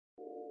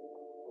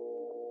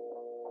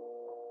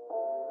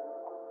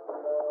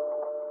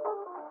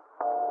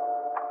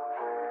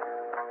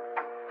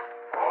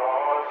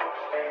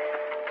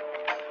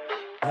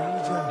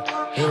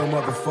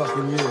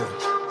motherfucking year.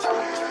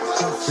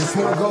 This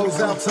one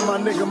goes out to my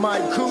nigga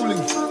Mike Cooley.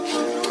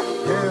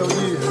 Hell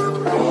yeah.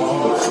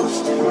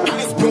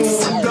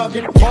 Boom,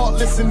 dugging,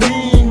 heartless and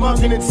mean,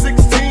 mugging at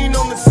 16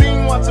 on the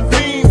scene, watching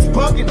fiends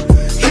bugging,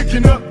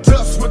 kicking up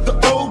dust with the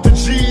older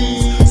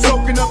G's,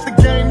 soaking up the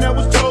game that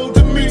was told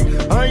to me.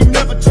 I ain't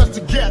never touched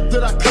a gap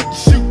that I couldn't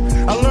shoot.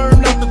 I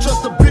learned not to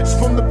trust a bitch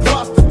from the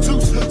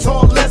prostitutes.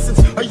 Taught lessons,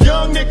 a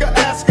young nigga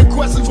asking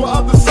questions while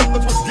other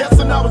suckers was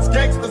guessing I was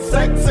gangster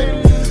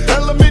sexing.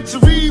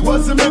 Elementary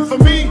wasn't meant for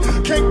me,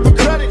 cake for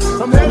credit.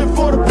 I'm headed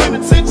for the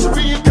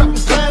penitentiary and cutting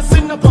class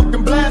in, I'm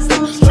fucking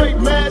blasting, straight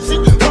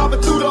mashing,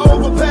 robbing through the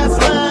overpass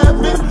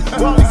laughing,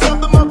 while these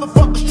other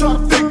motherfuckers try to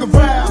figure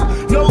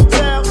out. No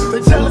doubt,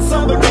 they jealous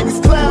other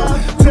niggas cloud.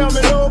 Tell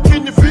me though,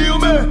 can you feel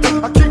me?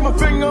 I keep my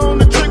finger on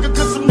the trigger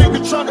cause some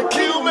nigga trying to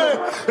kill me.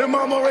 And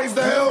mama raised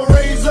the hell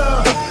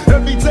razor.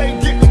 Every day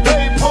getting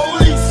paid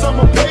police, I'm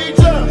a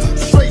pager.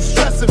 Straight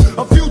stressing,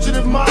 a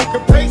fugitive, my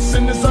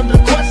occupation is under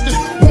question.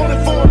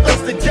 Wanted for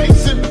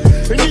investigation.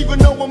 And even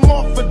though I'm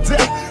off for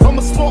death,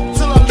 I'ma smoke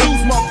till I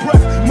lose my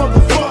breath.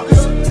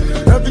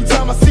 Motherfuckers, every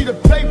time I see the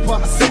paper,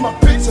 I see my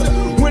picture.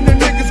 When the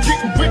niggas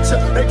getting richer,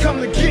 they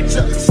come to get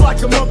ya. It's like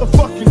a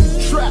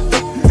motherfucking trap.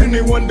 And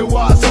they wonder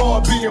why it's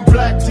hard being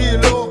black.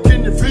 Dear Lord,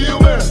 can you feel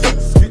me?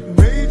 It's getting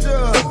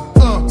major.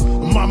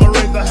 Mama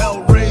raised the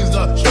hell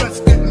razor. Stress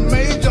getting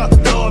major.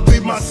 Lord be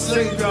my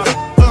savior.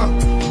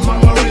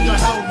 Mama raised the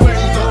hell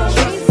razor.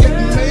 Stress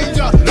getting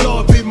major.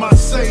 Lord be my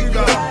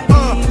savior.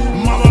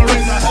 Mama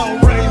raised the hell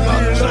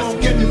razor. Stress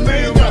getting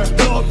major.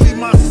 Lord be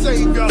my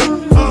savior.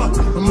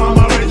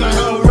 Mama raised the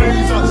hell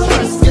razor.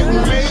 Stress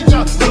getting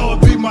major. Lord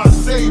be my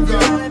savior.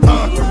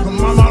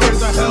 Mama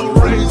raised the hell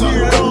razor.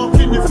 Lord,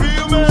 can you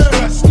feel me?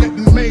 Stress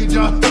getting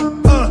major.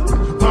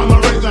 Mama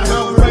raised the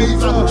hell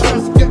razor.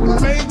 Stress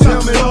getting major.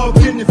 Tell me, Lord,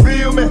 can you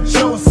feel me?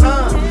 Show a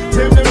sign.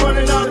 Damn, they're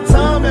running out of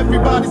time,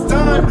 everybody's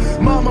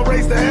dying. Mama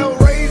raised the hell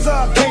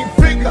razor. Can't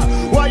figure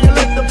why you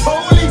let the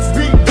police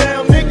beat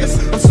down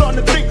niggas. I'm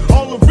starting to think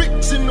all the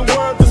rich in the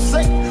world are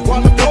safe,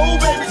 while the poor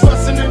babies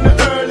rusting in the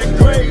early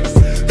graves.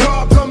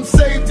 God come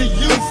save the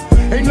youth.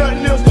 Ain't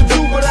nothing else to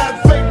do but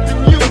have faith in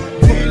you.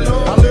 Dear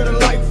Lord, I live a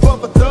life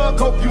of a thug,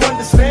 hope you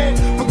understand.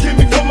 Forgive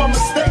me for my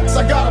mistakes,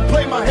 I gotta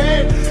play my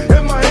hand.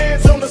 And my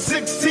hands on the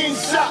 16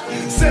 shot,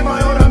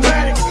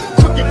 semi-automatic,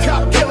 crooked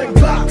cop killing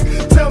Glock.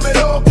 Tell me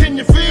though, can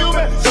you feel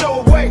me?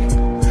 Show a way.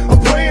 I'm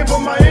praying but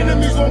my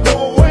enemies won't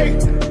go away.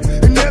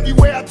 And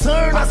everywhere I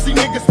turn, I see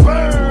niggas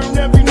burn.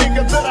 Every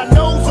nigga that I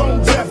know's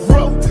on death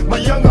row. My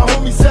younger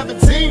homie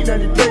 17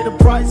 and he paid the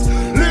price.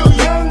 Lil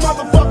young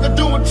motherfucker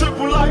doing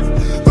triple life.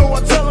 Though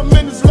I tell him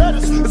in his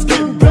letters, it's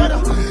getting better.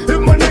 If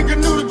my nigga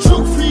knew the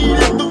truth, he'd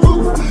hit the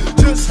roof.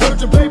 Just heard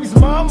your baby's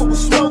mama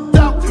was smoked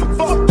out.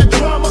 Fuck the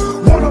drama,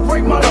 wanna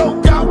break my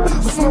logout.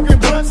 Smoking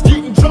blunts,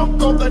 getting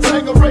drunk off that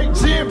Tanqueray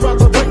gin. About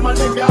to break my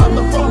nigga out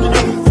the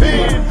fucking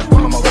pen.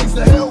 Mama raised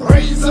the hell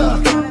razor.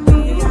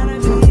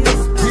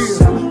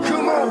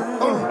 Come on,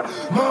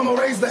 mama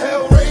raised the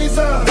hell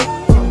razor.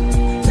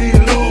 Dear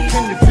Lord,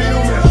 can you feel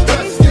me?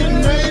 Stress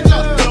getting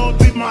major. Lord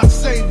be my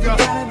savior.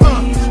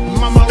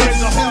 Mama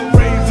raised the hell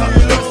razor.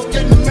 Stress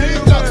getting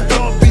major.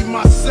 Lord be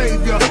my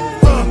savior.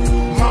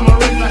 Mama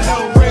raised the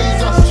hell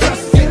razor.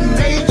 Stress getting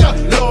major.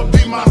 Lord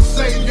be my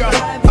savior.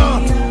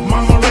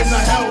 Mama raised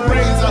the hell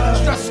razor.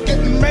 Stress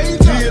getting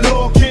major. Dear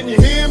Lord, can you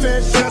hear me?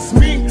 It's just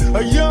me,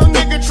 a young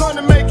nigga trying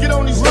to make it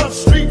on these rough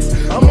streets.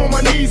 I'm on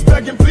my knees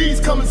begging, please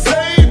come and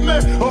save me.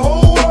 A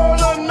whole world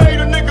done made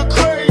a nigga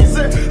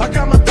crazy. I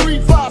got my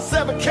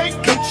 357,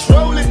 can't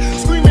control it.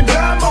 Screaming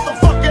down,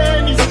 motherfucker,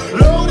 and he's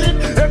loaded.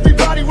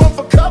 Everybody run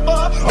for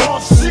cover. Oh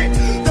shit,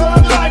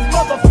 thug life,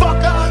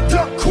 motherfucker.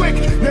 Duck quick.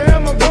 Now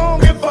am I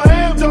wrong? If I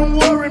am, don't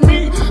worry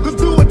me. Cause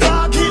do or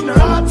die, getting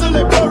high till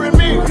they bury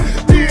me.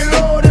 Dear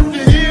Lord, if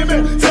you hear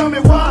me, tell me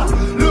why.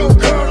 Little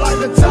girl like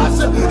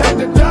Natasha had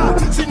to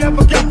die. She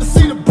never got to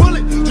see the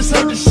bullet, just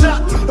heard the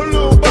shot. Her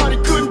little body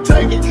couldn't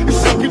take it, and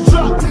she could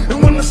drop.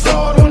 And when I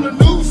saw it on the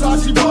news, how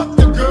she bucked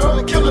the girl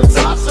and killed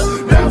Natasha.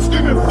 Now I'm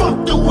screaming,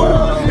 fuck the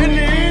world. In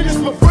the end, it's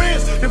my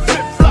friends that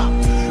flip flop.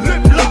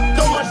 Lip locked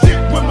on my shit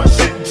when my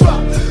shit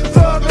drop.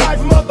 Thug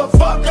life,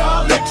 motherfucker,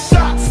 I lick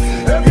shots.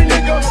 Every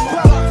nigga on the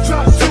block try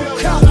to shoot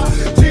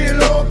cops. Dear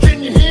Lord, can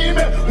you hear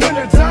me? When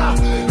I die,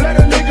 let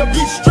a nigga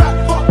be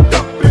strapped, fucked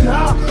up and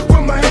high.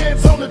 With my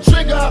hands on the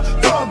trigger,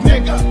 thug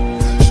nigga.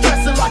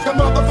 Stressing like a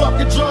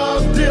motherfucking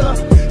drug dealer.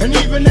 And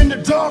even in the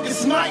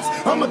darkest nights,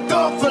 I'm a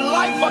thug for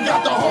life. I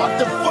got the heart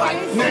to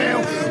fight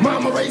now.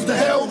 Mama raised the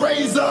hell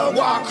razor,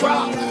 why I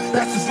cry?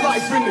 That's his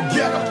life in the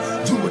ghetto.